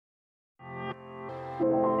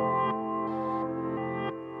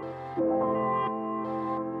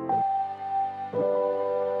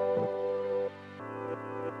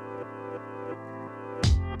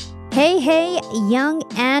Hey, young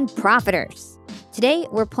and profiters. Today,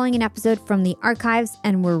 we're pulling an episode from the archives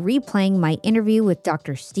and we're replaying my interview with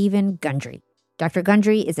Dr. Stephen Gundry. Dr.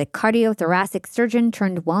 Gundry is a cardiothoracic surgeon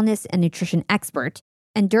turned wellness and nutrition expert.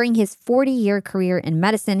 And during his 40-year career in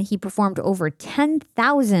medicine, he performed over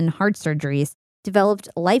 10,000 heart surgeries, developed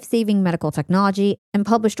life-saving medical technology, and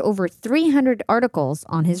published over 300 articles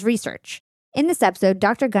on his research. In this episode,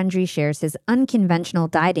 Dr. Gundry shares his unconventional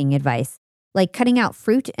dieting advice, like cutting out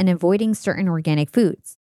fruit and avoiding certain organic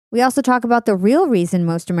foods. We also talk about the real reason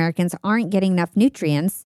most Americans aren't getting enough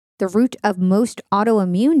nutrients, the root of most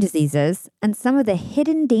autoimmune diseases, and some of the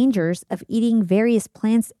hidden dangers of eating various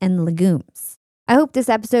plants and legumes. I hope this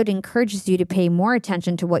episode encourages you to pay more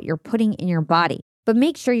attention to what you're putting in your body, but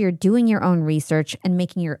make sure you're doing your own research and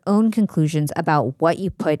making your own conclusions about what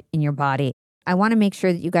you put in your body. I want to make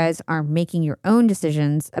sure that you guys are making your own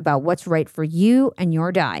decisions about what's right for you and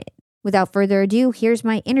your diet. Without further ado, here's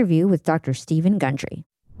my interview with Dr. Stephen Gundry.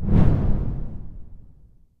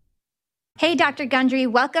 Hey, Dr. Gundry,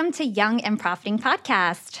 welcome to Young and Profiting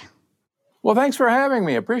Podcast. Well, thanks for having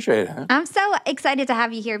me. Appreciate it. I'm so excited to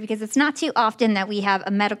have you here because it's not too often that we have a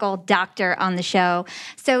medical doctor on the show.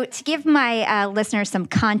 So to give my listeners some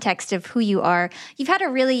context of who you are, you've had a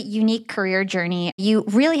really unique career journey. You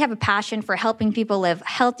really have a passion for helping people live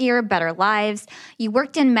healthier, better lives. You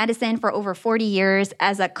worked in medicine for over 40 years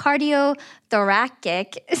as a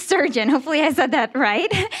cardiothoracic surgeon. Hopefully I said that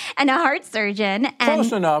right. And a heart surgeon.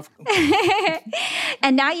 Close enough.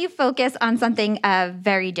 And now you focus on something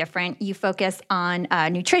very different. You focus on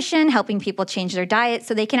nutrition, helping people change their diet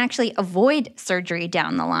so they can actually avoid surgery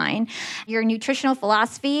down the line. Your nutritional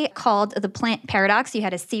philosophy called The Plant Paradox, you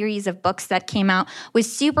had a series of books that came out, was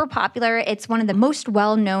super popular. It's one of the most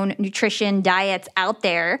well-known nutrition diets out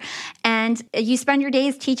there. And you spend your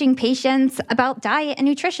days teaching patients about diet and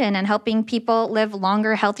nutrition and helping people live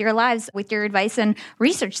longer, healthier lives with your advice and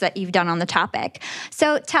research that you've done on the topic.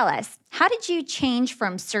 So tell us, how did you change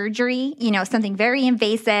from surgery, something very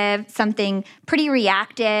invasive, something pretty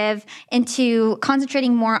reactive, into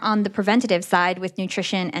concentrating more on the preventative side with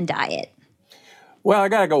nutrition and diet? Well, I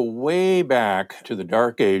got to go way back to the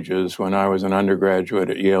dark ages when I was an undergraduate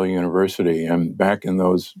at Yale University. And back in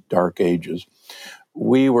those dark ages,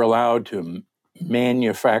 we were allowed to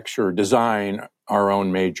design our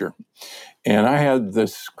own major. And I had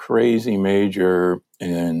this crazy major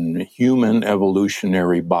in human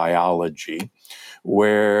evolutionary biology,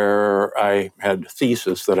 where I had a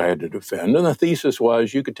thesis that I had to defend. And the thesis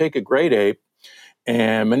was you could take a great ape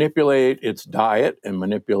and manipulate its diet and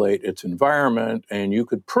manipulate its environment, and you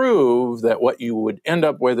could prove that what you would end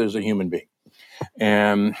up with is a human being.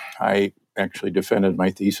 And I actually defended my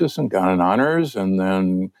thesis and got an honors, and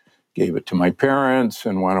then gave it to my parents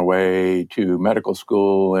and went away to medical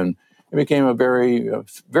school and became a very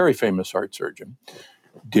famous heart surgeon.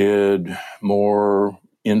 Did more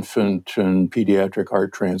infant and pediatric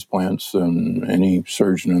heart transplants than any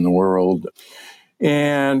surgeon in the world,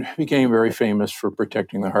 and became very famous for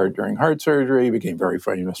protecting the heart during heart surgery, became very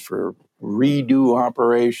famous for redo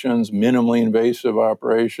operations, minimally invasive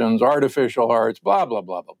operations, artificial hearts, blah, blah,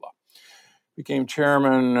 blah, blah, blah. Became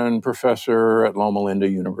chairman and professor at Loma Linda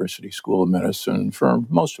University School of Medicine for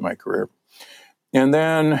most of my career. And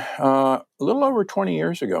then a little over 20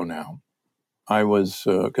 years ago now, I was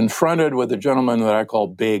confronted with a gentleman that I call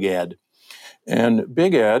Big Ed. And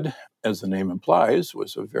Big Ed, as the name implies,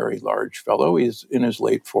 was a very large fellow. He's in his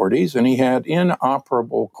late 40s, and he had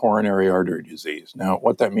inoperable coronary artery disease. Now,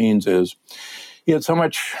 what that means is he had so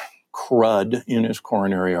much crud in his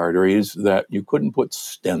coronary arteries that you couldn't put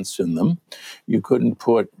stents in them. You couldn't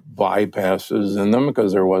put bypasses in them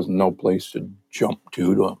because there was no place to jump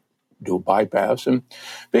to do a bypass. And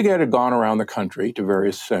Big Ed had gone around the country to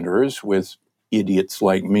various centers with idiots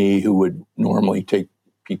like me who would normally take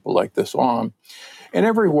people like this on. And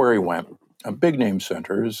everywhere he went, big name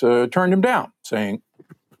centers turned him down, saying,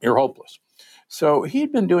 "You're hopeless." So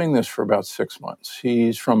he'd been doing this for about 6 months.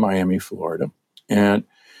 He's from Miami, Florida. And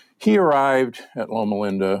he arrived at Loma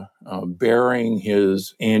Linda bearing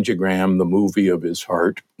his angiogram, the movie of his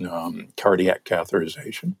heart, cardiac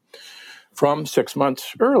catheterization, from 6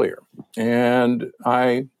 months earlier. And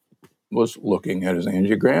I was looking at his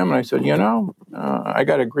angiogram, and I said, I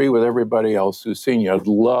got to agree with everybody else who's seen you. I'd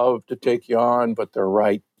love to take you on, but they're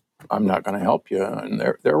right. I'm not going to help you. And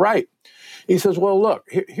they're right. He says, well, look,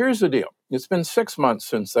 here's the deal. It's been 6 months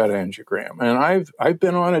since that angiogram, and I've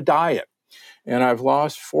been on a diet. and I've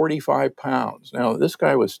lost 45 pounds. Now, this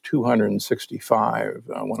guy was 265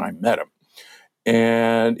 when I met him.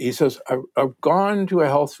 And he says, I've gone to a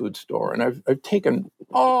health food store and I've taken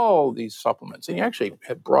all these supplements. And he actually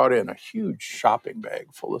had brought in a huge shopping bag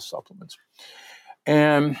full of supplements.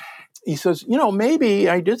 And he says, maybe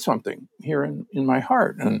I did something here in my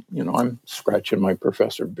heart. And, I'm scratching my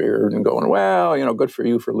professor beard and going, well, good for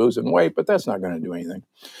you for losing weight, but that's not going to do anything.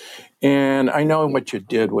 And I know what you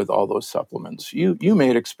did with all those supplements. You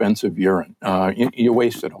made expensive urine. You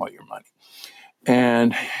wasted all your money.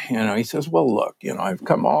 And, he says, well, look, I've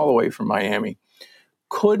come all the way from Miami.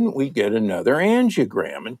 Couldn't we get another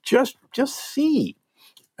angiogram and just see?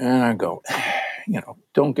 And I go,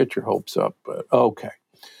 don't get your hopes up, but okay.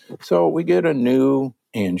 So we get a new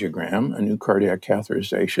angiogram, a new cardiac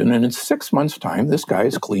catheterization, and in 6 months' time, this guy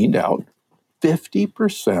has cleaned out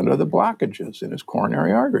 50% of the blockages in his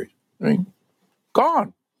coronary arteries.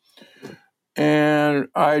 Gone. And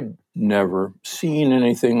I'd never seen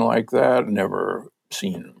anything like that, never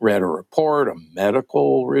read a report, a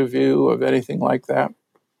medical review of anything like that.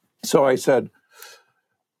 So I said,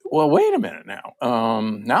 well, wait a minute now.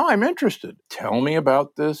 Now I'm interested. Tell me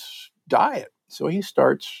about this diet. So he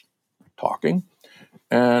starts talking,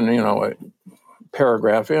 and, a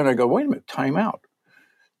paragraph in, I go, wait a minute, time out.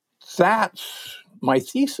 That's my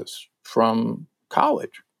thesis from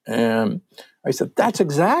college. And I said, that's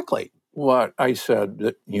exactly what I said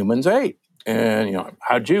that humans ate. And,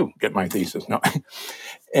 how'd you get my thesis? No.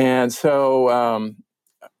 And so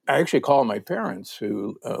I actually called my parents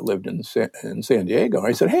who lived in San Diego.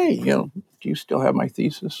 I said, hey, do you still have my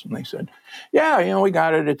thesis? And they said, yeah, we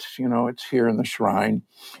got it. It's, it's here in the shrine.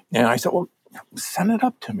 And I said, well, send it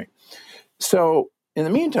up to me. So in the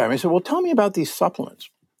meantime, I said, well, tell me about these supplements.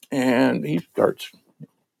 And he starts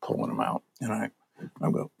pulling them out. And I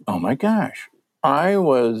go, oh my gosh, I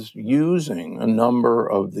was using a number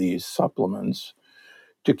of these supplements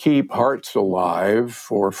to keep hearts alive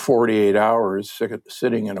for 48 hours,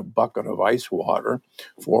 sitting in a bucket of ice water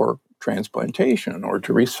for transplantation or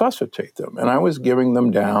to resuscitate them. And I was giving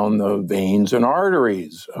them down the veins and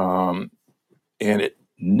arteries. And it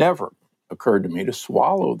never occurred to me to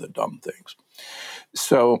swallow the dumb things.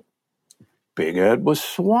 So Big Ed was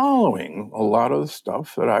swallowing a lot of the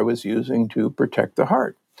stuff that I was using to protect the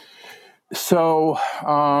heart. So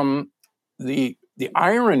the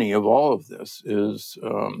irony of all of this is,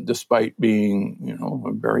 despite being,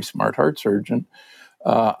 a very smart heart surgeon,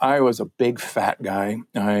 I was a big fat guy.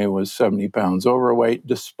 I was 70 pounds overweight,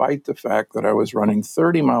 despite the fact that I was running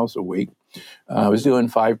 30 miles a week. I was doing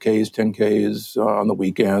 5Ks, 10Ks on the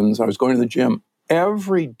weekends. I was going to the gym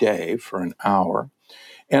every day for an hour.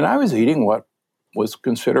 And I was eating what was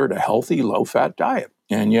considered a healthy, low-fat diet.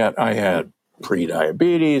 And yet I had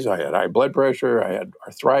pre-diabetes, I had high blood pressure, I had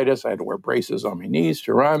arthritis, I had to wear braces on my knees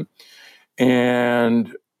to run.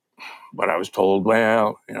 But I was told,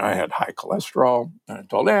 well, I had high cholesterol. And I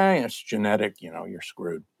told, it's genetic, you're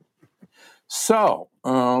screwed. So,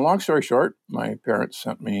 long story short, my parents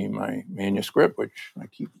sent me my manuscript, which I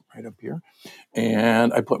keep right up here,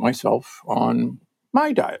 and I put myself on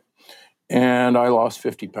my diet. And I lost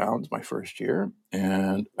 50 pounds my first year,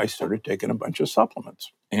 and I started taking a bunch of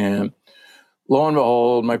supplements. And lo and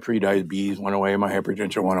behold, my prediabetes went away, my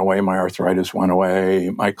hypertension went away, my arthritis went away,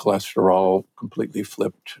 my cholesterol completely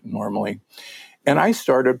flipped normally. And I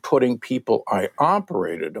started putting people I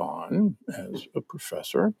operated on as a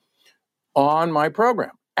professor on my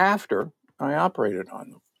program after I operated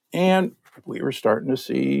on them. And we were starting to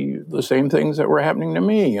see the same things that were happening to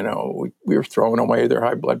me. We were throwing away their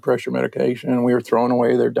high blood pressure medication. We were throwing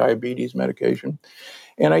away their diabetes medication.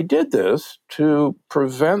 And I did this to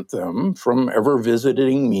prevent them from ever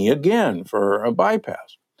visiting me again for a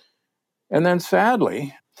bypass. And then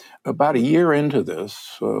sadly, about a year into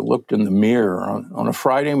this, looked in the mirror on a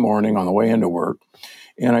Friday morning on the way into work.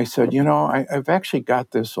 And I said, I've actually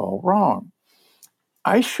got this all wrong.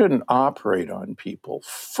 I shouldn't operate on people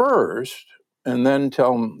first and then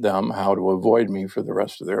tell them how to avoid me for the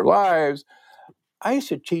rest of their lives. I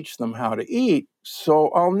should teach them how to eat so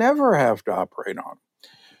I'll never have to operate on them.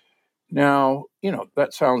 Now,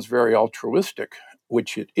 that sounds very altruistic,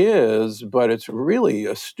 which it is, but it's really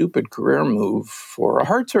a stupid career move for a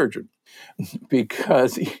heart surgeon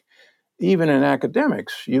because even in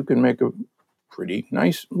academics, you can make a pretty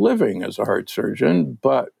nice living as a heart surgeon,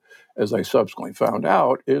 but as I subsequently found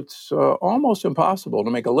out, it's almost impossible to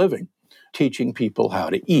make a living teaching people how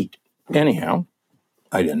to eat. Anyhow,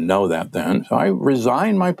 I didn't know that then, so I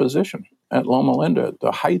resigned my position at Loma Linda at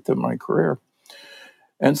the height of my career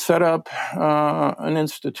and set up an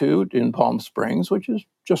institute in Palm Springs, which is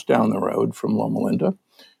just down the road from Loma Linda,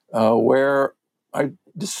 where I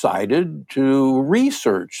decided to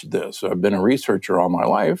research this. I've been a researcher all my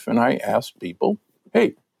life, and I asked people,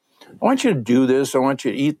 hey, I want you to do this. I want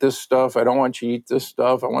you to eat this stuff. I don't want you to eat this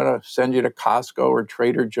stuff. I want to send you to Costco or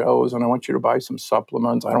Trader Joe's, and I want you to buy some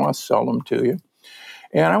supplements. I don't want to sell them to you.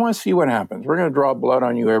 And I want to see what happens. We're going to draw blood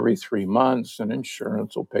on you every 3 months, and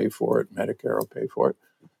insurance will pay for it. Medicare will pay for it.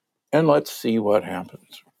 And let's see what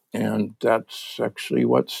happens. And that's actually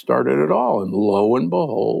what started it all. And lo and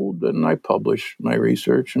behold, and I published my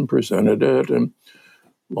research and presented it. And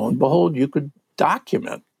lo and behold, you could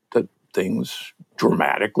document that things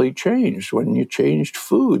dramatically changed when you changed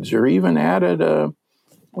foods or even added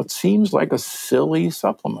what seems like a silly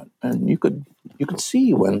supplement. And you could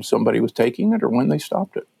see when somebody was taking it or when they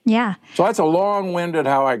stopped it. Yeah. So that's a long-winded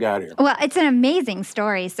how I got here. Well, it's an amazing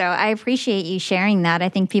story, so I appreciate you sharing that. I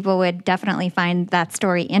think people would definitely find that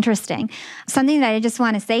story interesting. Something that I just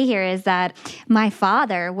want to say here is that my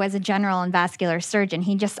father was a general and vascular surgeon.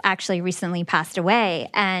 He just actually recently passed away,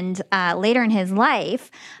 and later in his life,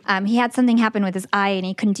 he had something happen with his eye, and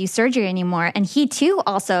he couldn't do surgery anymore, and he too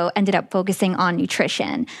also ended up focusing on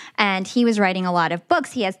nutrition, and he was writing a lot of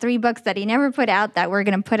books. He has 3 books that he never put out that we're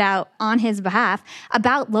going to put out on his behalf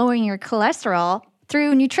about lowering your cholesterol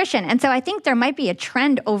through nutrition. And so I think there might be a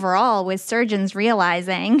trend overall with surgeons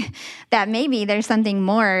realizing that maybe there's something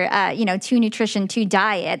more, to nutrition, to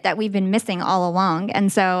diet that we've been missing all along. And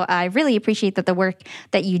so I really appreciate the work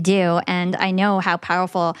that you do. And I know how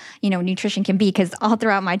powerful, nutrition can be because all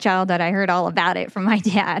throughout my childhood, I heard all about it from my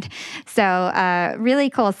dad. So really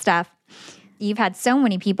cool stuff. You've had so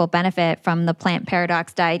many people benefit from the plant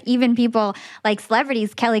paradox diet. Even people like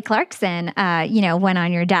celebrities, Kelly Clarkson, went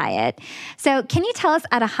on your diet. So can you tell us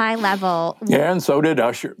at a high level? Yeah, and so did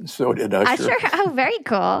Usher. Usher? Oh, very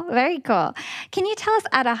cool. Very cool. Can you tell us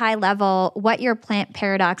at a high level what your plant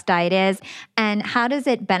paradox diet is and how does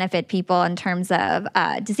it benefit people in terms of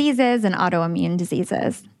diseases and autoimmune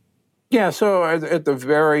diseases? Yeah, so at the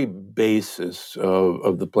very basis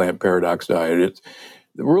of the plant paradox diet,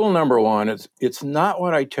 rule number 1, it's not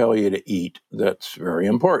what I tell you to eat that's very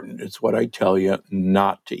important. It's what I tell you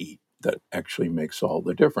not to eat that actually makes all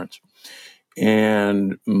the difference.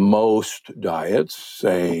 And most diets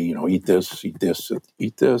say, eat this, eat this,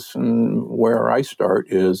 eat this. And where I start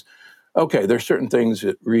is, okay, there's certain things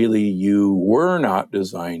that really you were not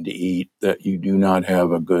designed to eat, that you do not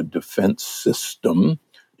have a good defense system.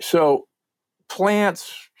 So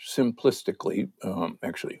plants, simplistically,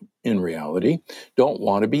 actually, in reality, don't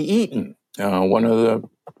want to be eaten. One of the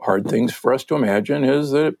hard things for us to imagine is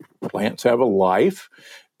that plants have a life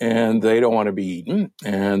and they don't want to be eaten,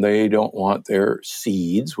 and they don't want their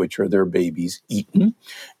seeds, which are their babies, eaten,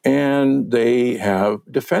 and they have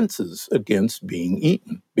defenses against being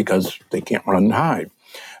eaten because they can't run and hide.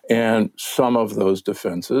 And some of those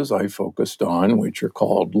defenses I focused on, which are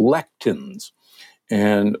called lectins.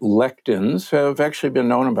 And lectins have actually been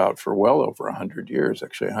known about for well over 100 years,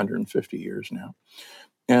 actually 150 years now.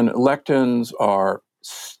 And lectins are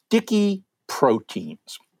sticky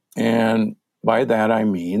proteins. And by that I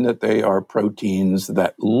mean that they are proteins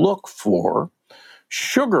that look for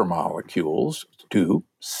sugar molecules to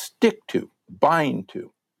stick to, bind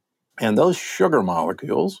to. And those sugar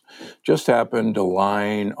molecules just happen to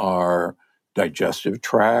line our digestive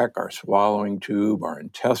tract, our swallowing tube, our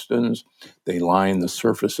intestines. They line the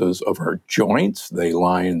surfaces of our joints. They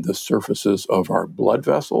line the surfaces of our blood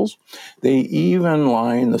vessels. They even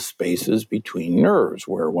line the spaces between nerves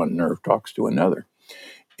where one nerve talks to another.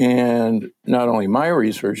 And not only my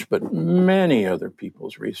research, but many other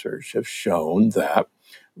people's research have shown that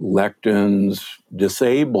lectins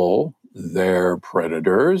disable their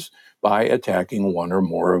predators by attacking one or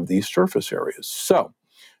more of these surface areas. So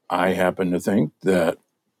I happen to think that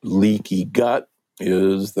leaky gut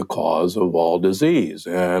is the cause of all disease.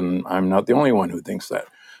 And I'm not the only one who thinks that.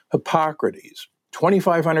 Hippocrates,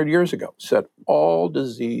 2,500 years ago, said all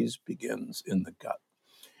disease begins in the gut.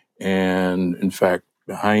 And in fact,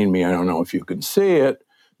 behind me, I don't know if you can see it,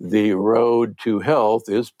 the road to health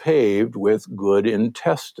is paved with good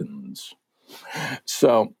intestines.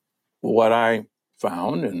 So what I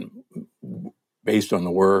found, and based on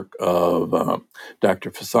the work of Dr.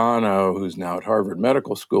 Fasano, who's now at Harvard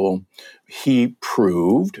Medical School, he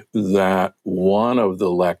proved that one of the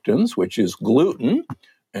lectins, which is gluten,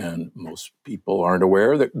 and most people aren't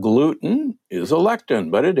aware that gluten is a lectin,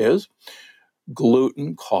 but it is.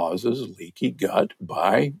 Gluten causes leaky gut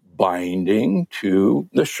by binding to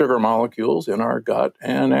the sugar molecules in our gut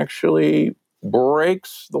and actually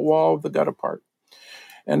breaks the wall of the gut apart.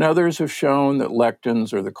 And others have shown that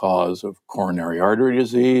lectins are the cause of coronary artery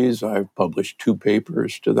disease. I've published 2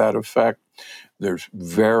 papers to that effect. There's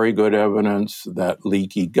very good evidence that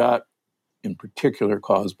leaky gut, in particular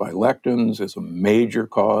caused by lectins, is a major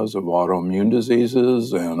cause of autoimmune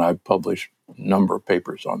diseases, and I've published a number of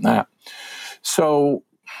papers on that. So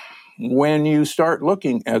when you start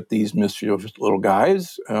looking at these mischievous little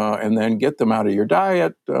guys and then get them out of your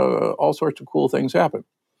diet, all sorts of cool things happen.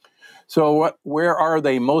 So where are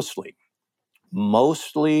they mostly?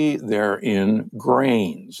 Mostly they're in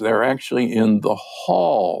grains. They're actually in the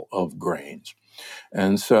hall of grains.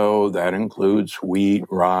 And so that includes wheat,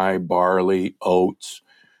 rye, barley, oats.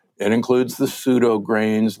 It includes the pseudo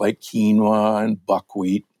grains like quinoa and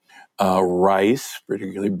buckwheat, rice,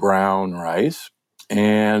 particularly brown rice.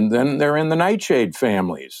 And then they're in the nightshade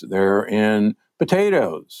families. They're in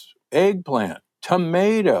potatoes, eggplant,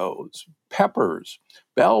 tomatoes, peppers,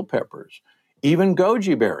 bell peppers, even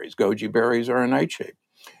goji berries. Goji berries are a nightshade.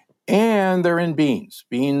 And they're in beans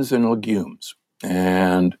and legumes.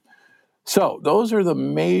 And so those are the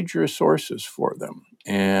major sources for them.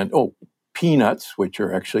 And, peanuts, which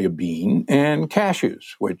are actually a bean, and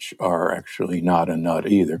cashews, which are actually not a nut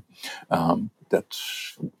either.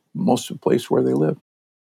 That's most of the place where they live.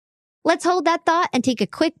 Let's hold that thought and take a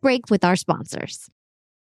quick break with our sponsors.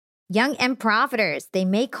 Young and Profiters, they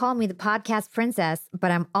may call me the podcast princess,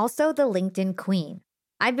 but I'm also the LinkedIn queen.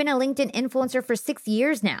 I've been a LinkedIn influencer for 6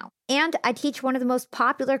 years now, and I teach one of the most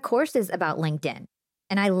popular courses about LinkedIn.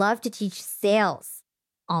 And I love to teach sales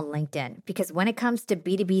on LinkedIn because when it comes to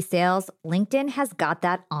B2B sales, LinkedIn has got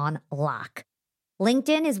that on lock.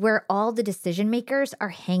 LinkedIn is where all the decision makers are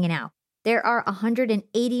hanging out. There are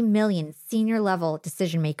 180 million senior level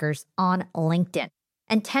decision makers on LinkedIn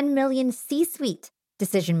and 10 million C-suite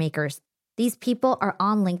decision makers. These people are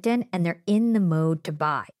on LinkedIn and they're in the mode to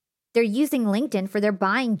buy. They're using LinkedIn for their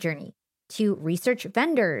buying journey, to research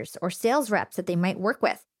vendors or sales reps that they might work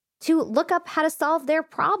with, to look up how to solve their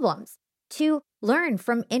problems, to learn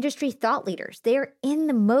from industry thought leaders. They are in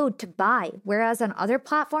the mode to buy, whereas on other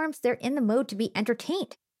platforms, they're in the mode to be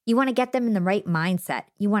entertained. You want to get them in the right mindset.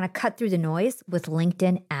 You want to cut through the noise with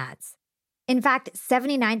LinkedIn ads. In fact,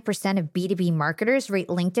 79% of B2B marketers rate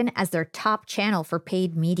LinkedIn as their top channel for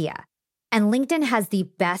paid media. And LinkedIn has the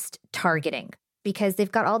best targeting because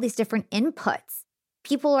they've got all these different inputs.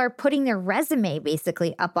 People are putting their resume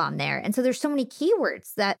basically up on there. And so there's so many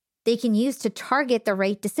keywords that they can use to target the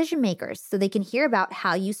right decision makers so they can hear about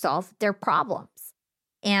how you solve their problems.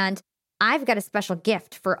 And I've got a special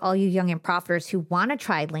gift for all you young and profiters who want to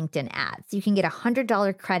try LinkedIn ads. You can get a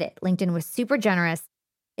 $100 credit. LinkedIn was super generous.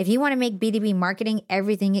 If you want to make B2B marketing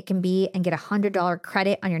everything it can be and get a $100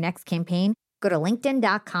 credit on your next campaign, go to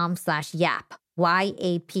linkedin.com/YAP,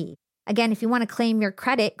 YAP. Again, if you want to claim your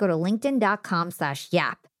credit, go to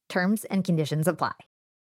linkedin.com/YAP. Terms and conditions apply.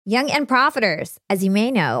 Young and Profiters, as you may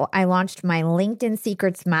know, I launched my LinkedIn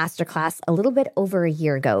Secrets Masterclass a little bit over a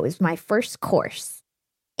year ago. It was my first course.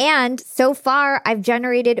 And so far, I've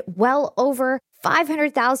generated well over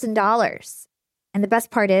 $500,000. And the best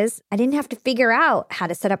part is, I didn't have to figure out how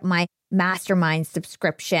to set up my mastermind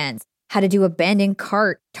subscriptions, how to do abandoned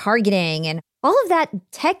cart targeting, and all of that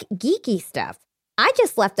tech geeky stuff. I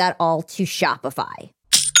just left that all to Shopify.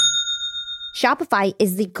 Shopify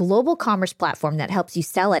is the global commerce platform that helps you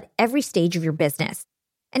sell at every stage of your business.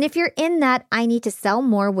 And if you're in that I need to sell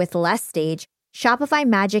more with less stage, Shopify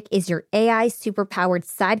Magic is your AI superpowered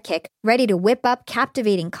sidekick ready to whip up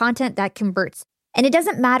captivating content that converts. And it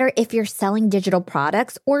doesn't matter if you're selling digital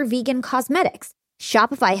products or vegan cosmetics.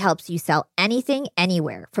 Shopify helps you sell anything,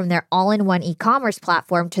 anywhere, from their all-in-one e-commerce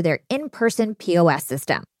platform to their in-person POS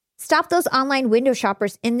system. Stop those online window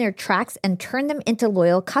shoppers in their tracks and turn them into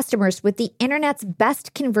loyal customers with the internet's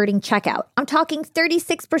best converting checkout. I'm talking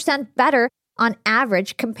 36% better on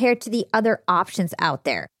average compared to the other options out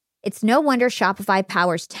there. It's no wonder Shopify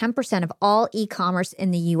powers 10% of all e-commerce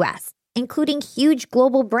in the US, including huge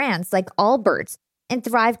global brands like Allbirds and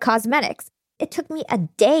Thrive Cosmetics. It took me a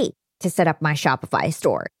day to set up my Shopify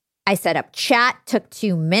store. I set up chat, took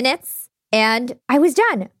 2 minutes, and I was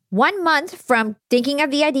done. 1 month from thinking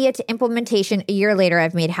of the idea to implementation, a year later,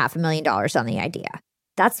 I've made $500,000 on the idea.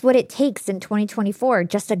 That's what it takes in 2024,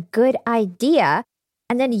 just a good idea,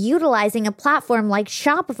 and then utilizing a platform like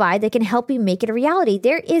Shopify that can help you make it a reality.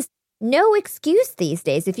 There is no excuse these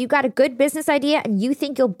days. If you've got a good business idea and you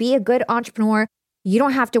think you'll be a good entrepreneur, you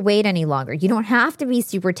don't have to wait any longer. You don't have to be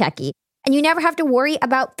super techie, and you never have to worry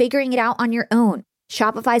about figuring it out on your own.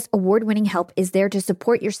 Shopify's award-winning help is there to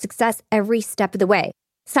support your success every step of the way.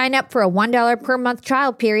 Sign up for a $1 per month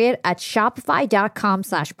trial period at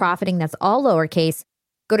shopify.com/profiting. That's all lowercase.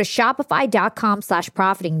 Go to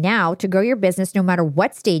shopify.com/profiting now to grow your business no matter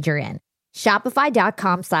what stage you're in.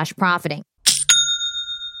 Shopify.com/profiting.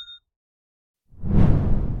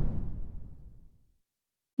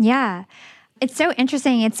 Yeah. It's so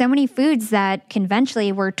interesting. It's so many foods that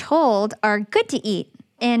conventionally we're told are good to eat.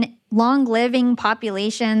 In long living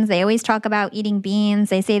populations, they always talk about eating beans.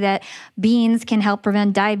 They say that beans can help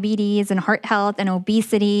prevent diabetes and heart health and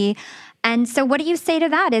obesity. And so what do you say to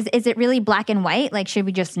that? Is it really black and white? Like, should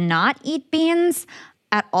we just not eat beans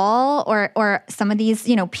at all? Or some of these,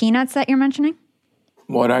 peanuts that you're mentioning?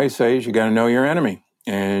 What I say is you got to know your enemy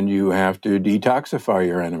and you have to detoxify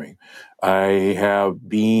your enemy. I have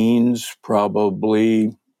beans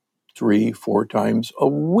probably 3-4 times a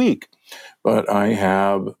week, but I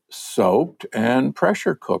have soaked and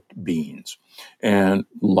pressure cooked beans. And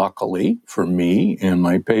luckily for me and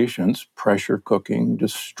my patients, pressure cooking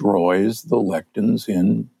destroys the lectins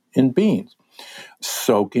in beans.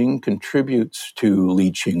 Soaking contributes to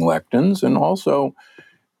leaching lectins, and also,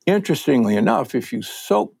 interestingly enough, if you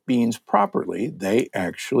soak beans properly, they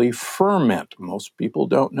actually ferment. Most people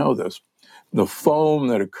don't know this. The foam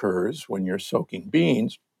that occurs when you're soaking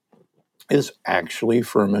beans is actually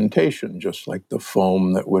fermentation, just like the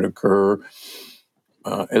foam that would occur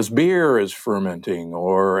as beer is fermenting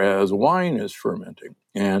or as wine is fermenting.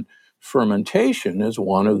 And fermentation is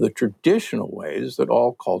one of the traditional ways that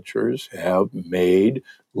all cultures have made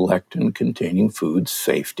lectin-containing foods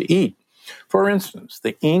safe to eat. For instance,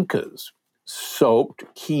 the Incas soaked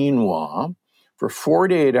quinoa for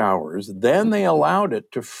 48 hours, then they allowed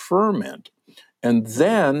it to ferment, and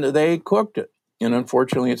then they cooked it. And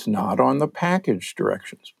unfortunately, it's not on the package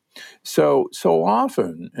directions. So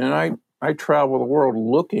often, and I travel the world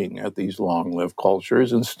looking at these long-lived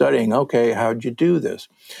cultures and studying, okay, how'd you do this?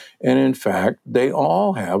 And in fact, they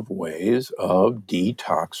all have ways of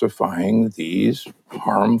detoxifying these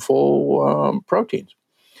harmful proteins.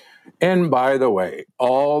 And by the way,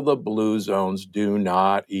 all the blue zones do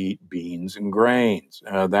not eat beans and grains.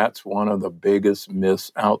 That's one of the biggest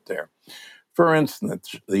myths out there. For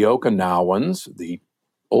instance, the Okinawans, the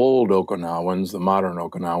old Okinawans, the modern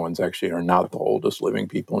Okinawans actually are not the oldest living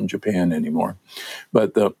people in Japan anymore.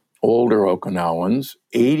 But the older Okinawans,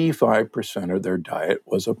 85% of their diet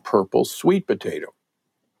was a purple sweet potato.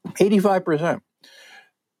 85%.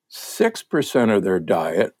 6% of their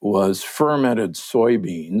diet was fermented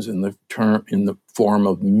soybeans in the form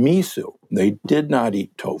of miso. They did not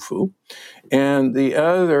eat tofu. And the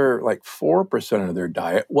other, like 4% of their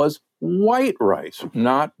diet was white rice,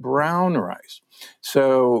 not brown rice.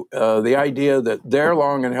 So the idea that they're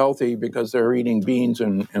long and healthy because they're eating beans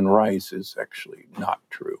and rice is actually not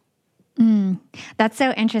true. That's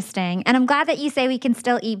so interesting. And I'm glad that you say we can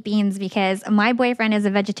still eat beans, because my boyfriend is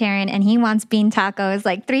a vegetarian and he wants bean tacos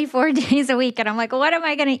like 3-4 days a week. And I'm like, what am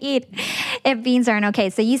I going to eat if beans aren't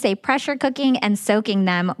okay? So you say pressure cooking and soaking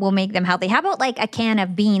them will make them healthy. How about like a can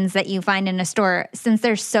of beans that you find in a store? Since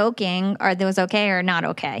they're soaking, are those okay or not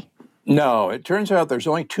okay? No, it turns out there's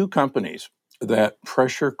only 2 companies that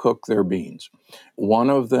pressure cook their beans.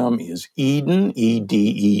 One of them is Eden,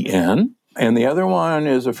 Eden, and the other one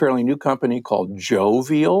is a fairly new company called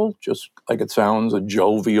Jovial, just like it sounds, a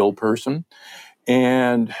jovial person.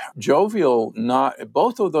 And Jovial,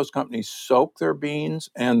 both of those companies soak their beans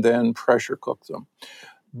and then pressure cook them.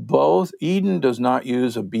 Both Eden does not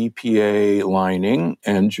use a BPA lining,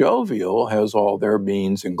 and Jovial has all their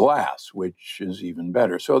beans in glass, which is even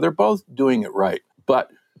better. So they're both doing it right.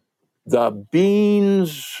 But the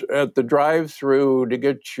beans at the drive-thru to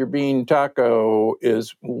get your bean taco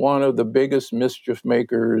is one of the biggest mischief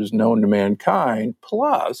makers known to mankind.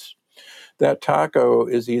 Plus, that taco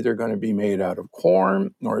is either going to be made out of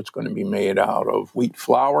corn or it's going to be made out of wheat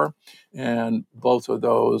flour. And both of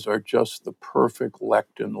those are just the perfect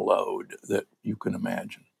lectin load that you can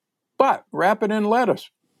imagine. But wrap it in lettuce.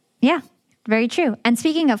 Yeah. Very true. And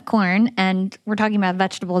speaking of corn, and we're talking about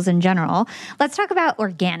vegetables in general, let's talk about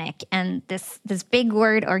organic and this big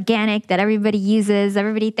word organic that everybody uses.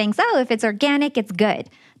 Everybody thinks, oh, if it's organic, it's good.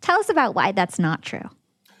 Tell us about why that's not true.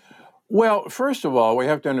 Well, first of all, we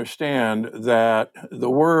have to understand that the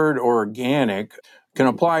word organic can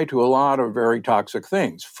apply to a lot of very toxic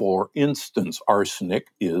things. For instance, arsenic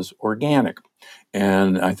is organic.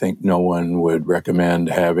 And I think no one would recommend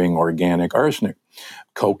having organic arsenic.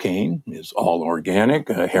 Cocaine is all organic.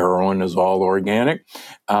 Heroin is all organic.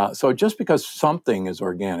 So just because something is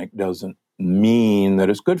organic doesn't mean that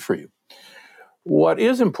it's good for you. What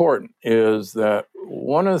is important is that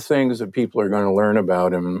one of the things that people are going to learn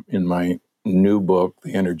about in my new book,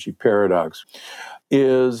 The Energy Paradox,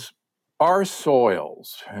 is our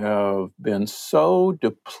soils have been so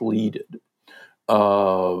depleted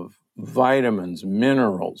of vitamins,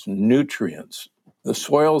 minerals, nutrients. The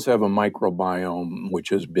soils have a microbiome which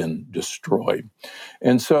has been destroyed.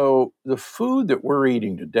 And so the food that we're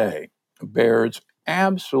eating today bears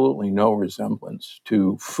absolutely no resemblance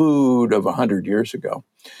to food of 100 years ago.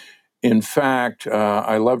 In fact,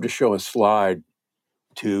 I love to show a slide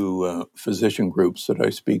to physician groups that I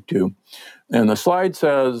speak to. And the slide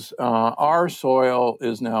says, our soil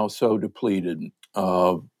is now so depleted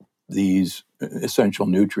of these essential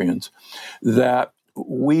nutrients that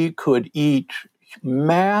we could eat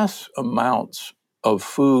mass amounts of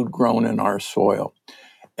food grown in our soil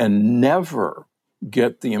and never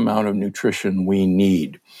get the amount of nutrition we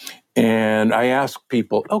need. And I asked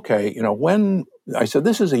people, okay, when I said,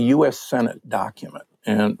 this is a U.S. Senate document.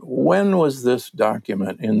 And when was this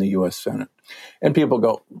document in the U.S. Senate? And people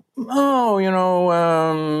go,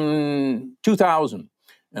 2000.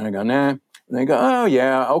 And I go, nah. And they go, oh,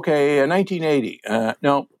 yeah, okay, 1980.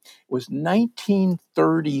 No, it was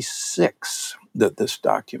 1936 that this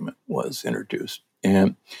document was introduced.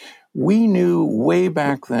 And we knew way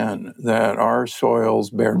back then that our soils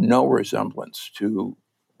bear no resemblance to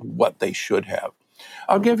what they should have.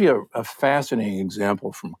 I'll give you a fascinating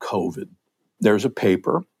example from COVID. There's a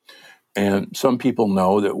paper, and some people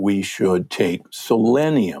know that we should take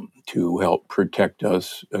selenium to help protect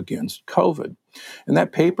us against COVID. And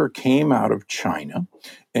that paper came out of China,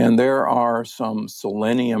 and there are some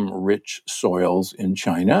selenium-rich soils in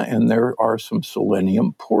China, and there are some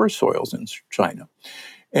selenium-poor soils in China.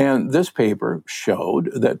 And this paper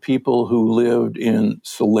showed that people who lived in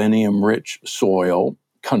selenium-rich soil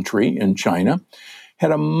country in China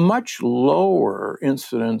had a much lower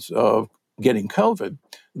incidence of getting COVID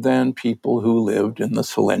than people who lived in the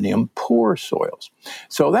selenium-poor soils.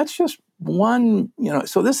 So that's just one,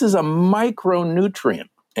 so this is a micronutrient.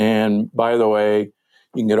 And by the way,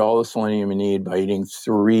 you can get all the selenium you need by eating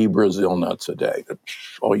 3 Brazil nuts a day.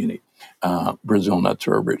 That's all you need. Brazil nuts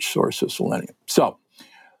are a rich source of selenium. So,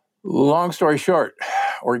 long story short,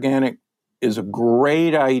 organic is a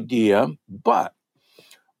great idea, but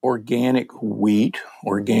organic wheat,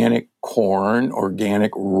 organic corn,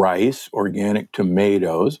 organic rice, organic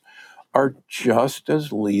tomatoes are just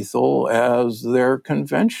as lethal as their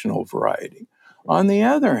conventional variety. On the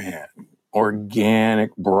other hand,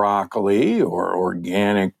 organic broccoli or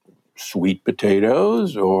organic sweet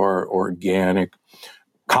potatoes or organic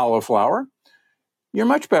cauliflower, you're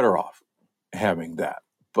much better off having that.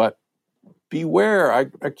 But beware, I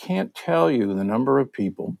can't tell you the number of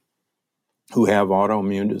people who have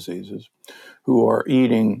autoimmune diseases who are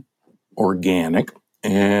eating organic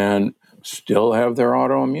and still have their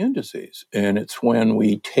autoimmune disease. And it's when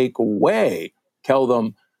we tell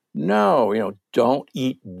them, no, don't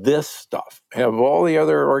eat this stuff. Have all the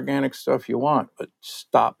other organic stuff you want, but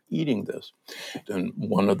stop eating this. And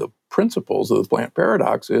one of the principles of the plant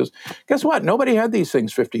paradox is, guess what? Nobody had these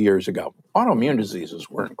things 50 years ago. Autoimmune diseases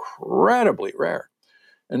were incredibly rare.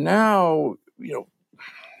 And now,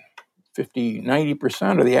 50,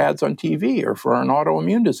 90% of the ads on TV are for an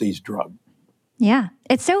autoimmune disease drug. Yeah.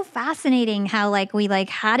 It's so fascinating how we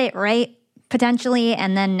had it right potentially,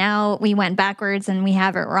 and then now we went backwards and we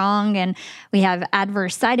have it wrong and we have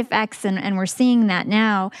adverse side effects and we're seeing that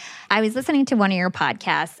now. I was listening to one of your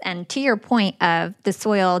podcasts, and to your point of the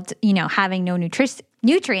soil, having no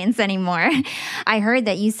nutrients anymore, I heard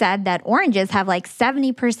that you said that oranges have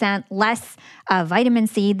 70% less vitamin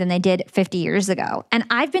C than they did 50 years ago. And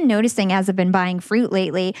I've been noticing as I've been buying fruit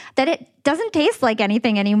lately that it doesn't taste like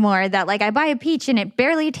anything anymore, that I buy a peach and it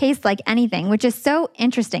barely tastes like anything, which is so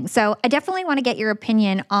interesting. So I definitely want to get your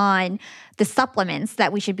opinion on the supplements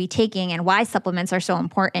that we should be taking and why supplements are so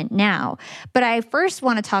important now. But I first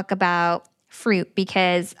want to talk about fruit,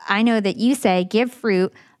 because I know that you say give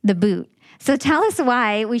fruit the boot. So tell us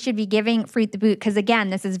why we should be giving fruit the boot, because again,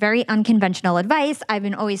 this is very unconventional advice. I've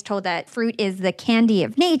been always told that fruit is the candy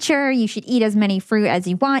of nature. You should eat as many fruit as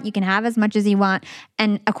you want. You can have as much as you want.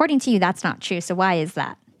 And according to you, that's not true. So why is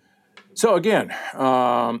that? So again,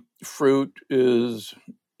 fruit is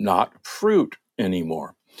not fruit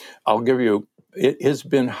anymore. It has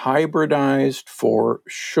been hybridized for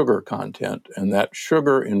sugar content, and that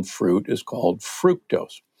sugar in fruit is called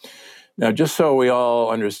fructose. Now, just so we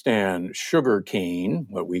all understand, sugar cane,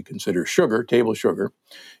 what we consider sugar, table sugar,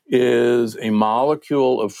 is a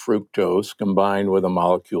molecule of fructose combined with a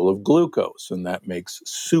molecule of glucose, and that makes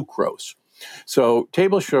sucrose. So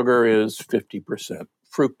table sugar is 50%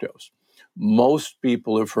 fructose. Most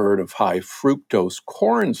people have heard of high fructose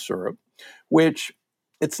corn syrup, which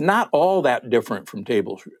it's not all that different from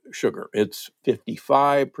table sugar. It's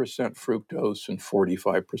 55% fructose and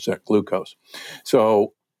 45% glucose.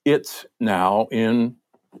 So it's now in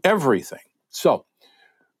everything. So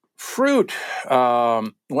fruit, when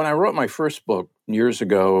I wrote my first book years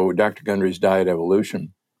ago, Dr. Gundry's Diet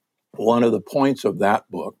Evolution, one of the points of that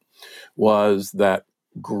book was that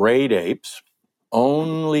great apes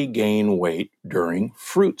only gain weight during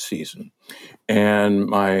fruit season. And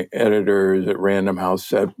my editors at Random House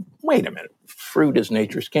said, wait a minute, fruit is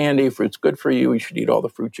nature's candy. Fruit's good for you. You should eat all the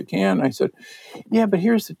fruit you can. I said, yeah, but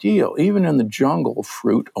here's the deal. Even in the jungle,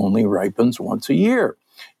 fruit only ripens once a year.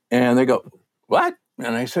 And they go, what?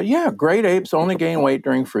 And I said, yeah, great apes only gain weight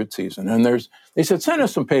during fruit season. And they said, send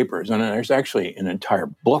us some papers. And there's actually an entire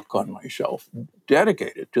book on my shelf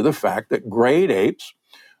dedicated to the fact that great apes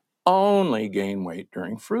only gain weight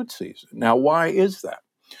during fruit season. Now, why is that?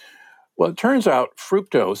 Well, it turns out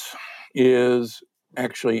fructose is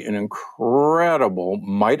actually an incredible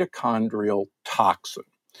mitochondrial toxin.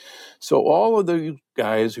 So all of the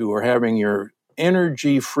guys who are having your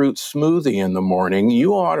energy fruit smoothie in the morning,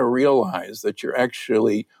 you ought to realize that you're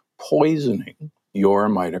actually poisoning your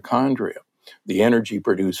mitochondria, the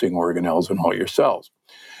energy-producing organelles in all your cells.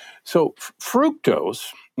 So fructose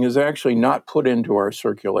is actually not put into our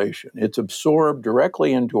circulation. It's absorbed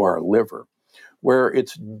directly into our liver, where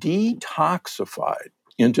it's detoxified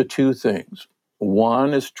into two things.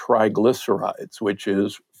 One is triglycerides, which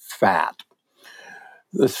is fat.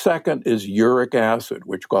 The second is uric acid,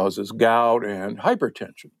 which causes gout and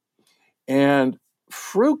hypertension. And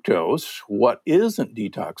fructose, what isn't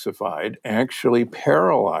detoxified, actually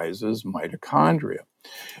paralyzes mitochondria.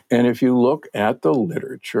 And if you look at the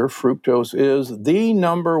literature, fructose is the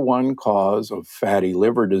number one cause of fatty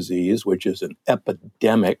liver disease, which is an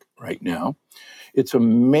epidemic right now. It's a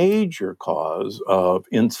major cause of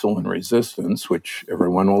insulin resistance, which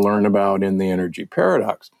everyone will learn about in the energy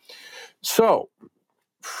paradox. So,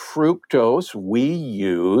 fructose we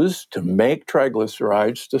use to make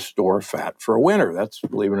triglycerides to store fat for winter. That's,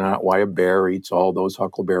 believe it or not, why a bear eats all those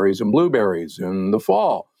huckleberries and blueberries in the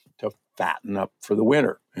fall, to fatten up for the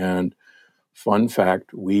winter. And fun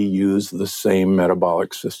fact, we use the same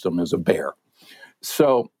metabolic system as a bear.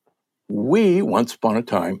 So we, once upon a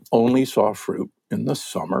time, only saw fruit in the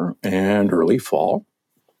summer and early fall.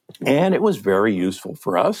 And it was very useful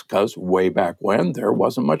for us because way back when there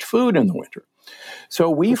wasn't much food in the winter. So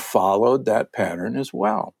we followed that pattern as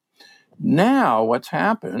well. Now, what's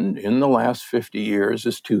happened in the last 50 years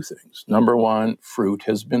is two things. Number one, fruit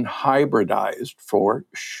has been hybridized for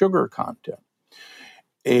sugar content.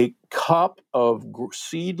 A cup of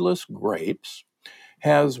seedless grapes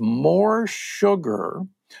has more sugar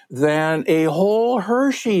than a whole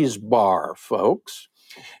Hershey's bar, folks.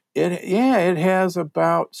 It has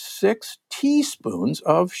about 6 teaspoons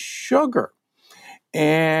of sugar.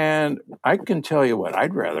 And I can tell you what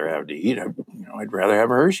I'd rather have to eat. I'd rather have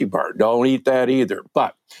a Hershey bar. Don't eat that either.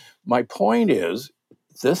 But my point is,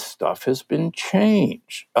 this stuff has been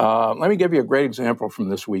changed. Let me give you a great example from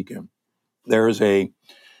this weekend. There's a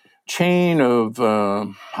chain of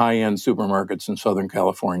high-end supermarkets in Southern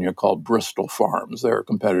California called Bristol Farms. They're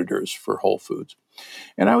competitors for Whole Foods.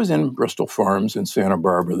 And I was in Bristol Farms in Santa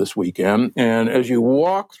Barbara this weekend. And as you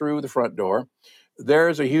walk through the front door,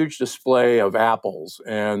 there's a huge display of apples,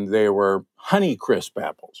 and they were Honeycrisp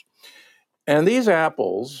apples. And these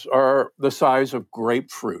apples are the size of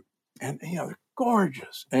grapefruit. And, they're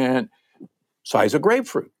gorgeous and size of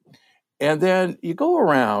grapefruit. And then you go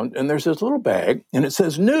around, and there's this little bag, and it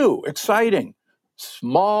says, new, exciting,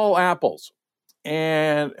 small apples.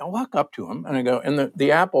 And I walk up to them, and I go, and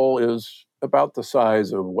the apple is about the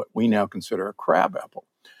size of what we now consider a crab apple.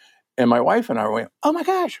 And my wife and I went, oh my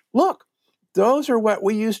gosh, look, those are what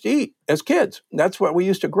we used to eat as kids. That's what we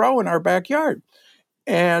used to grow in our backyard.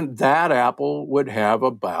 And that apple would have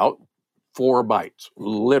about 4 bites,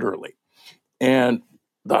 literally. And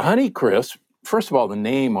the Honeycrisp, first of all, the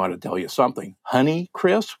name ought to tell you something.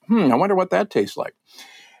 Honeycrisp? I wonder what that tastes like.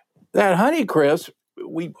 That Honeycrisp,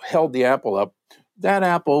 we held the apple up. That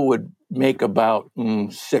apple would make about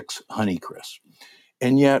 6 Honeycrisps.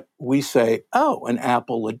 And yet we say, oh, an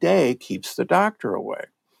apple a day keeps the doctor away.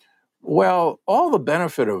 Well, all the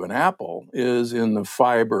benefit of an apple is in the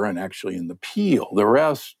fiber and actually in the peel. The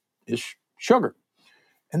rest is sugar.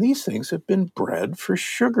 And these things have been bred for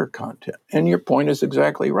sugar content. And your point is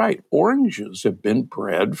exactly right. Oranges have been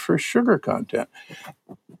bred for sugar content.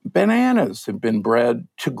 Bananas have been bred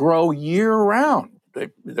to grow year-round.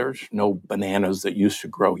 There's no bananas that used to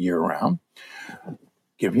grow year-round.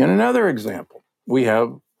 Give you another example. We have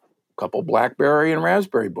a couple blackberry and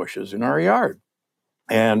raspberry bushes in our yard.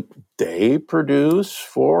 And they produce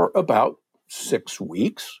for about 6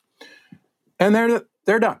 weeks. And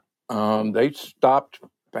they're done. They stopped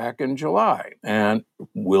back in July. And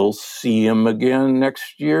we'll see them again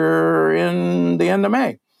next year in the end of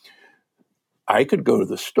May. I could go to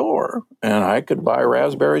the store and I could buy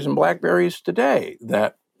raspberries and blackberries today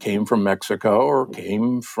that came from Mexico or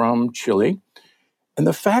came from Chile. And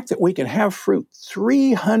the fact that we can have fruit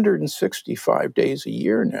 365 days a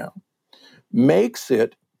year now makes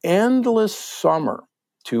it endless summer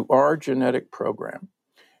to our genetic program.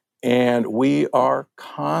 And we are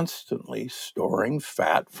constantly storing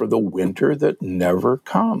fat for the winter that never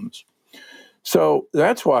comes. So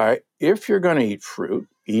that's why if you're going to eat fruit,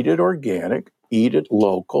 eat it organic, eat it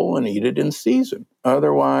local, and eat it in season.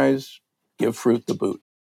 Otherwise, give fruit the boot.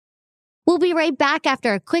 We'll be right back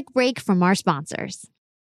after a quick break from our sponsors.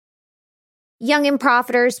 Young and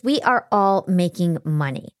profiters, we are all making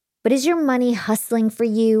money. But is your money hustling for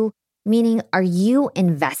you? Meaning, are you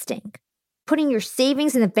investing? Putting your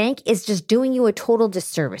savings in the bank is just doing you a total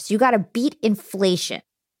disservice. You got to beat inflation.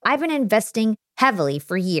 I've been investing heavily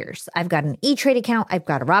for years. I've got an E-Trade account. I've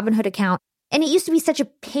got a Robinhood account. And it used to be such a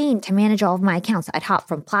pain to manage all of my accounts. I'd hop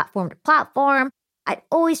from platform to platform. I'd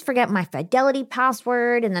always forget my Fidelity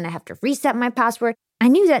password, and then I have to reset my password. I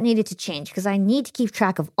knew that needed to change because I need to keep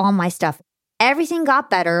track of all my stuff. Everything got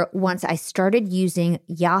better once I started using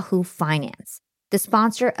Yahoo Finance, the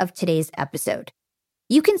sponsor of today's episode.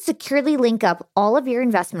 You can securely link up all of your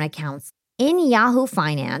investment accounts in Yahoo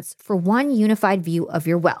Finance for one unified view of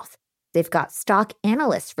your wealth. They've got stock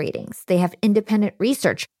analyst ratings. They have independent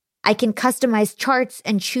research. I can customize charts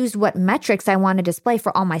and choose what metrics I want to display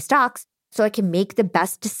for all my stocks so I can make the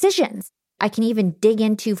best decisions. I can even dig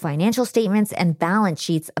into financial statements and balance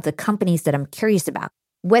sheets of the companies that I'm curious about.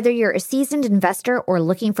 Whether you're a seasoned investor or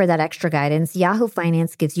looking for that extra guidance, Yahoo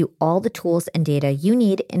Finance gives you all the tools and data you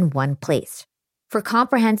need in one place. For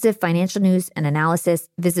comprehensive financial news and analysis,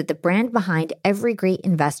 visit the brand behind every great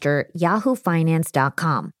investor,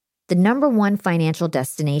 yahoofinance.com, the #1 financial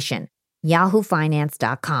destination,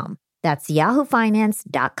 yahoofinance.com. That's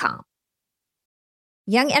yahoofinance.com.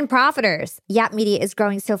 Young and profiters, Yap Media is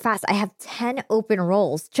growing so fast. I have 10 open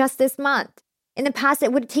roles just this month. In the past,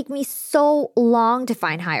 it would take me so long to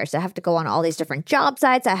find hires. I have to go on all these different job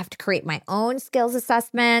sites. I have to create my own skills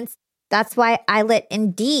assessments. That's why I let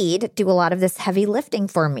Indeed do a lot of this heavy lifting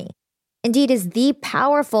for me. Indeed is the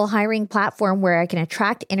powerful hiring platform where I can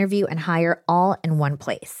attract, interview, and hire all in one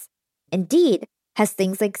place. Indeed has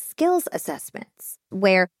things like skills assessments,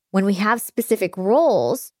 where when we have specific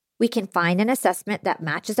roles, we can find an assessment that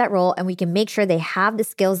matches that role and we can make sure they have the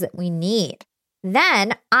skills that we need.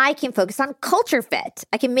 Then I can focus on culture fit.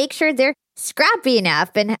 I can make sure they're scrappy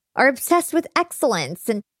enough and are obsessed with excellence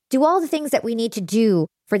and do all the things that we need to do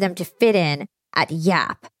for them to fit in at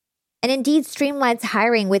Yap. And Indeed streamlines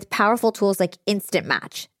hiring with powerful tools like Instant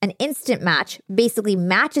Match. An Instant Match basically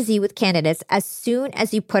matches you with candidates as soon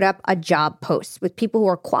as you put up a job post with people who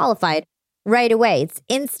are qualified right away. It's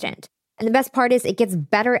instant. And the best part is it gets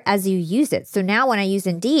better as you use it. So now when I use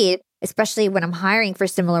Indeed, especially when I'm hiring for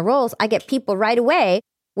similar roles, I get people right away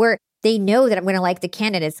where they know that I'm going to like the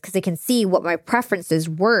candidates because they can see what my preferences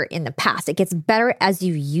were in the past. It gets better as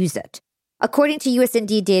you use it. According to US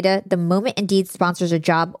Indeed data, the moment Indeed sponsors a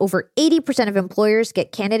job, over 80% of employers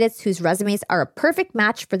get candidates whose resumes are a perfect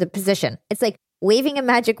match for the position. It's like waving a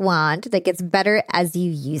magic wand that gets better as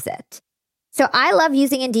you use it. So I love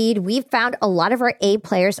using Indeed. We've found a lot of our A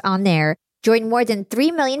players on there. Join more than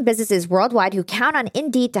 3 million businesses worldwide who count on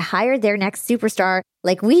Indeed to hire their next superstar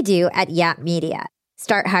like we do at Yap Media.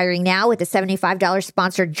 Start hiring now with a $75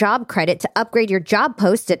 sponsored job credit to upgrade your job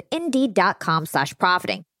post at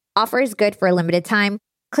Indeed.com/profiting. Offer is good for a limited time.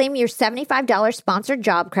 Claim your $75 sponsored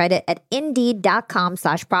job credit at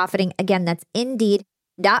Indeed.com/profiting. Again, that's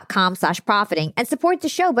Indeed.com/profiting. And support the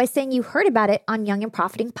show by saying you heard about it on Young and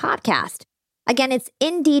Profiting Podcast. Again, it's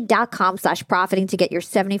Indeed.com/profiting to get your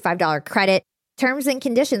 $75 credit. Terms and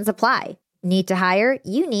conditions apply. Need to hire?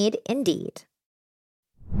 You need Indeed.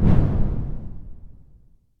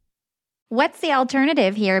 What's the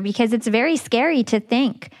alternative here? Because it's very scary to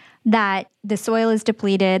think that the soil is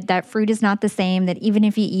depleted, that fruit is not the same, that even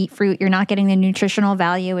if you eat fruit, you're not getting the nutritional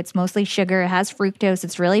value. It's mostly sugar. It has fructose.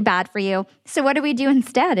 It's really bad for you. So what do we do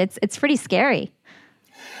instead? It's pretty scary.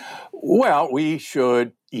 Well, we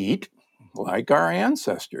should eat like our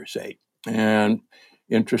ancestors ate. And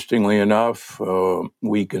interestingly enough,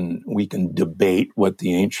 we can debate what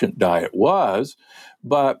the ancient diet was,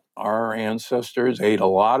 but our ancestors ate a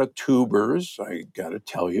lot of tubers, I got to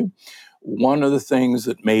tell you. One of the things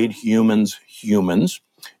that made humans humans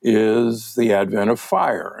is the advent of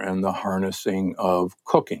fire and the harnessing of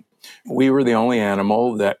cooking. We were the only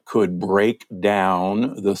animal that could break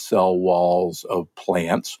down the cell walls of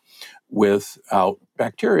plants without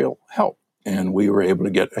bacterial help. And we were able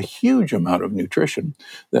to get a huge amount of nutrition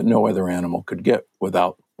that no other animal could get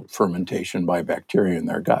without fermentation by bacteria in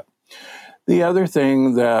their gut. The other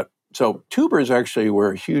thing that So tubers actually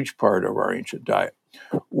were a huge part of our ancient diet.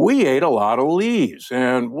 We ate a lot of leaves.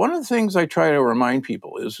 And one of the things I try to remind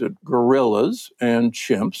people is that gorillas and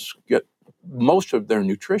chimps get most of their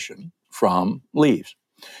nutrition from leaves.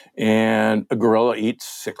 And a gorilla eats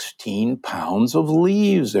 16 pounds of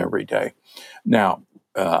leaves every day. Now,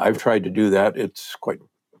 I've tried to do that. It's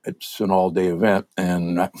an all-day event,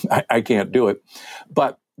 and I can't do it.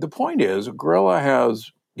 But the point is, a gorilla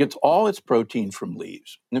gets all its protein from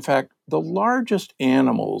leaves. In fact, the largest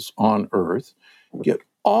animals on Earth get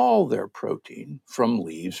all their protein from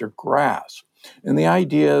leaves or grass. And the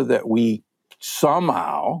idea that we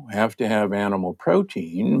somehow have to have animal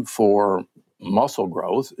protein for muscle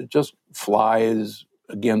growth, it just flies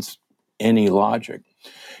against any logic.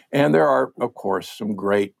 And there are, of course, some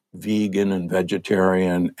great vegan and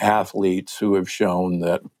vegetarian athletes who have shown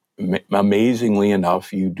that, amazingly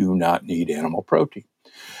enough, you do not need animal protein.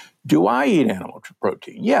 Do I eat animal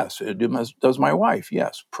protein? Yes. Does my wife?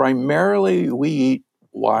 Yes. Primarily, we eat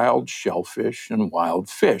wild shellfish and wild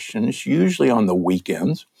fish, and it's usually on the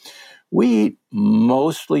weekends. We eat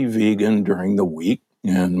mostly vegan during the week,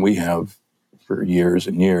 and we have for years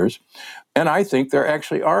and years. And I think there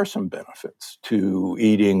actually are some benefits to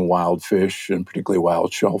eating wild fish, and particularly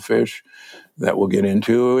wild shellfish, that we'll get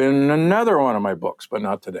into in another one of my books, but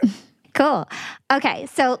not today. Cool. Okay,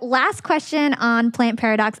 so last question on plant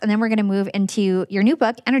paradox, and then we're going to move into your new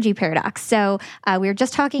book, Energy Paradox. So we were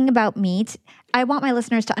just talking about meat. I want my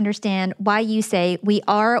listeners to understand why you say we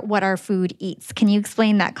are what our food eats. Can you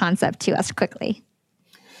explain that concept to us quickly?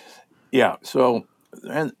 Yeah, so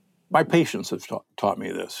and my patients have taught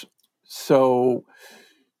me this. So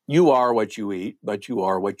you are what you eat, but you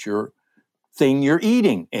are what your thing you're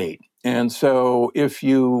eating ate. And so if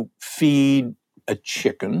you feed a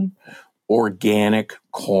chicken organic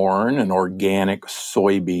corn and organic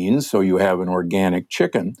soybeans, so you have an organic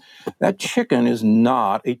chicken, that chicken is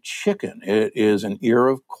not a chicken. It is an ear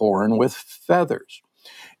of corn with feathers.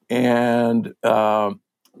 And I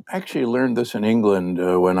actually learned this in England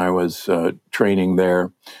when I was training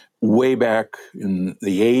there. Way back in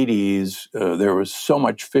the 80s, there was so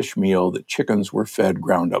much fish meal that chickens were fed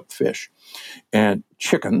ground up fish. And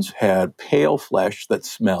chickens had pale flesh that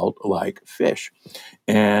smelled like fish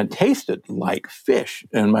and tasted like fish.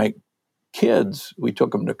 And my kids, we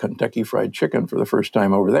took them to Kentucky Fried Chicken for the first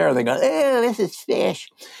time over there. They go, "Oh, this is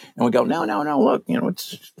fish." And we go, no, look,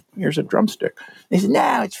 here's a drumstick. They said,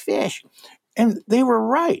 "No, it's fish." And they were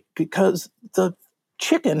right, because the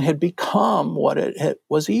chicken had become what it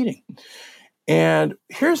was eating. And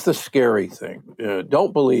here's the scary thing.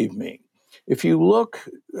 Don't believe me. If you look,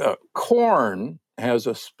 corn has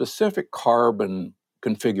a specific carbon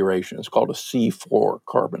configuration. It's called a C4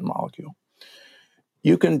 carbon molecule.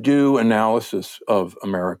 You can do analysis of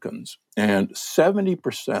Americans, and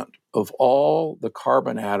 70% of all the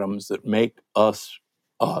carbon atoms that make us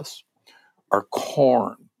are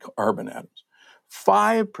carbon atoms.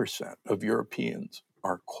 5% of Europeans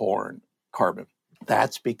are carbon.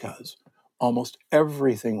 That's because almost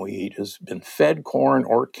everything we eat has been fed corn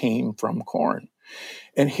or came from corn.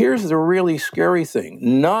 And here's the really scary thing.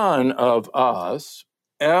 None of us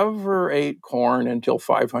ever ate corn until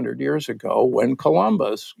 500 years ago, when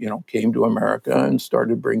Columbus, came to America and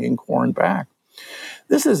started bringing corn back.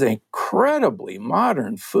 This is an incredibly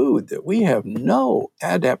modern food that we have no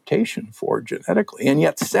adaptation for genetically, and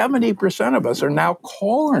yet 70% of us are now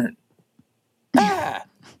corn.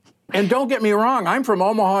 And don't get me wrong, I'm from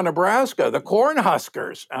Omaha, Nebraska, the Corn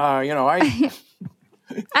Huskers. I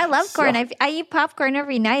love corn. I eat popcorn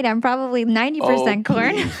every night. I'm probably 90%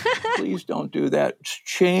 corn. Please don't do that.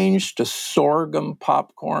 Change to sorghum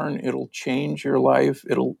popcorn. It'll change your life.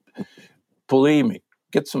 Believe me,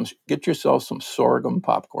 get yourself some sorghum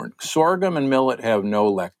popcorn. Sorghum and millet have no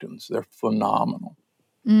lectins. They're phenomenal.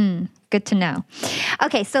 Good to know.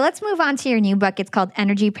 Okay, so let's move on to your new book. It's called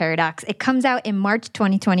Energy Paradox. It comes out in March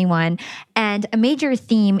 2021, and a major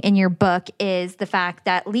theme in your book is the fact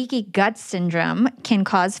that leaky gut syndrome can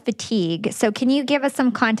cause fatigue. So can you give us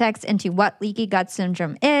some context into what leaky gut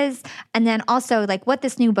syndrome is, and then also what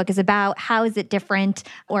this new book is about? How is it different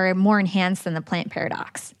or more enhanced than the plant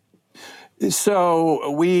paradox? So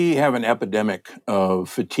we have an epidemic of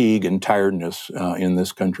fatigue and tiredness in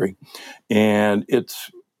this country, and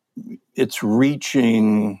it's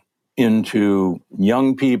reaching into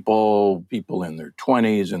young people in their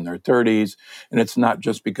 20s and their 30s, and it's not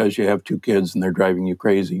just because you have two kids and they're driving you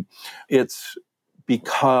crazy. It's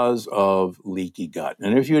because of leaky gut.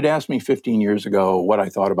 And if you had asked me 15 years ago what I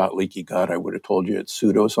thought about leaky gut, I would have told you it's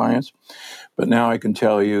pseudoscience. But now I can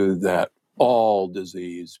tell you that all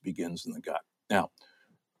disease begins in the gut. Now,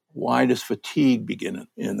 Why does fatigue begin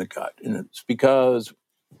in the gut? And it's because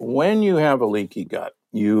when you have a leaky gut,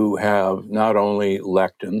 you have not only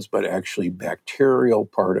lectins, but actually bacterial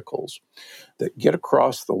particles that get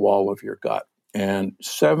across the wall of your gut. And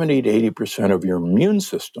 70 to 80% of your immune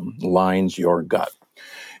system lines your gut.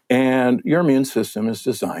 And your immune system is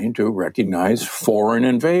designed to recognize foreign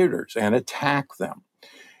invaders and attack them.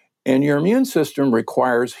 And your immune system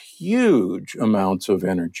requires huge amounts of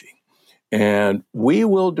energy. And we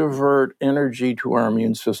will divert energy to our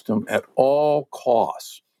immune system at all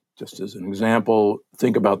costs. Just as an example,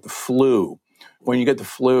 think about the flu. When you get the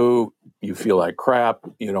flu, you feel like crap.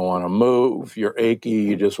 You don't want to move. You're achy.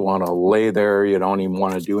 You just want to lay there. You don't even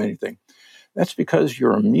want to do anything. That's because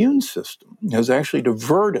your immune system has actually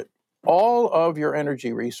diverted all of your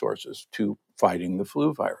energy resources to fighting the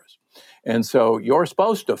flu virus. And so you're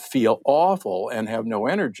supposed to feel awful and have no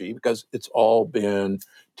energy because it's all been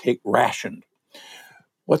rationed.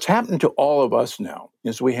 What's happened to all of us now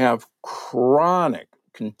is we have chronic,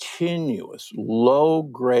 continuous,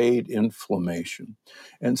 low-grade inflammation.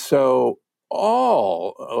 And so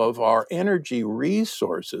all of our energy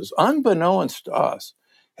resources, unbeknownst to us,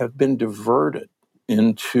 have been diverted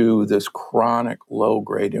into this chronic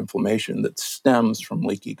low-grade inflammation that stems from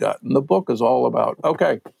leaky gut. And the book is all about,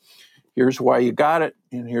 okay, here's why you got it,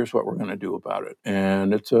 and here's what we're going to do about it.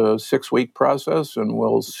 And it's a 6-week process, and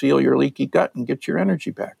we'll seal your leaky gut and get your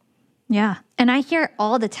energy back. Yeah. And I hear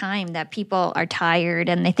all the time that people are tired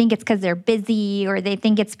and they think it's because they're busy, or they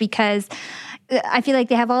think it's because I feel like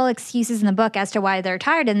they have all excuses in the book as to why they're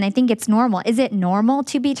tired, and they think it's normal. Is it normal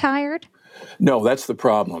to be tired? No, that's the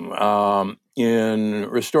problem. In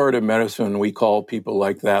restorative medicine, we call people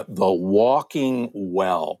like that the walking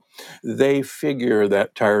well. They figure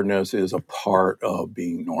that tiredness is a part of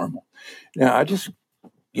being normal. Now, I just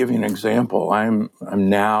give you an example. I'm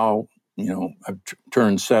now, I've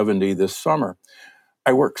turned 70 this summer.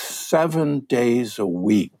 I work 7 days a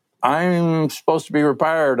week. I'm supposed to be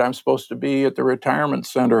retired. I'm supposed to be at the retirement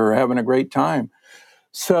center having a great time.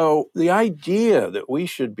 So the idea that we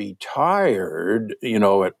should be tired,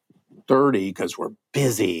 at 30 because we're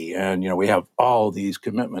busy and, we have all these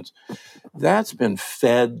commitments, that's been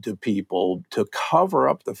fed to people to cover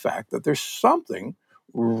up the fact that there's something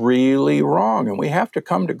really wrong. And we have to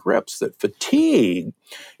come to grips that fatigue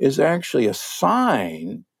is actually a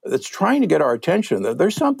sign that's trying to get our attention, that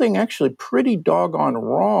there's something actually pretty doggone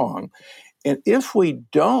wrong. And if we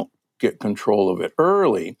don't get control of it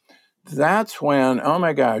early, that's when, oh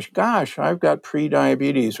my gosh, I've got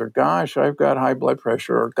prediabetes, or gosh, I've got high blood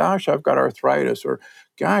pressure, or gosh, I've got arthritis, or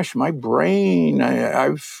gosh, my brain,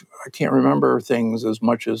 I can't remember things as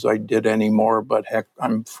much as I did anymore, but heck,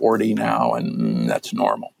 I'm 40 now, and that's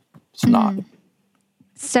normal. It's not.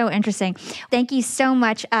 So interesting. Thank you so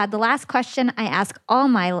much. The last question I ask all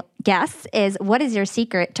my guests is, what is your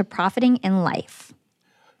secret to profiting in life?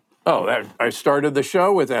 Oh, I started the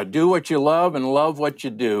show with that. Do what you love and love what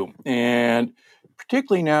you do. And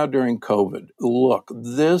particularly now during COVID, look,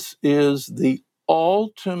 this is the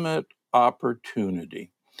ultimate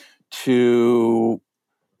opportunity to,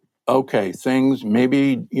 okay, things,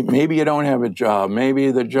 maybe you don't have a job.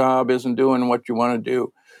 Maybe the job isn't doing what you want to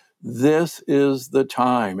do. This is the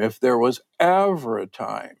time. If there was ever a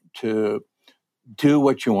time to do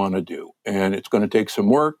what you want to do, and it's going to take some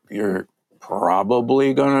work, you're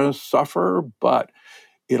probably going to suffer, but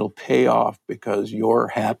it'll pay off because your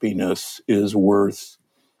happiness is worth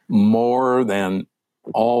more than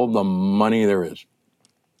all the money there is.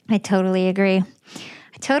 I totally agree.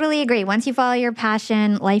 Once you follow your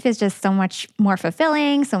passion, life is just so much more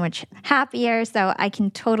fulfilling, so much happier. So I can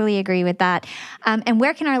totally agree with that. And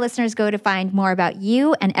where can our listeners go to find more about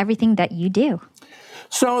you and everything that you do?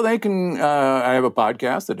 So they can, I have a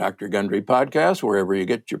podcast, the Dr. Gundry podcast, wherever you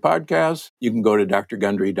get your podcasts. You can go to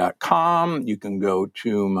drgundry.com. You can go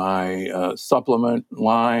to my supplement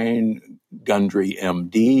line,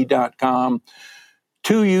 gundrymd.com.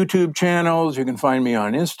 2 YouTube channels. You can find me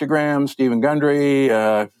on Instagram, Stephen Gundry.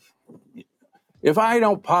 If I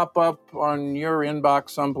don't pop up on your inbox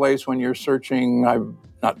someplace when you're searching, I've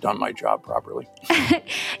not done my job properly.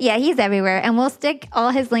 Yeah, he's everywhere. And we'll stick all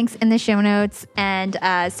his links in the show notes and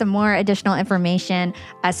some more additional information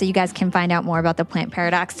so you guys can find out more about the plant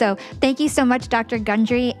paradox. So thank you so much, Dr.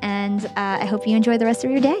 Gundry, and I hope you enjoy the rest of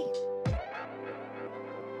your day.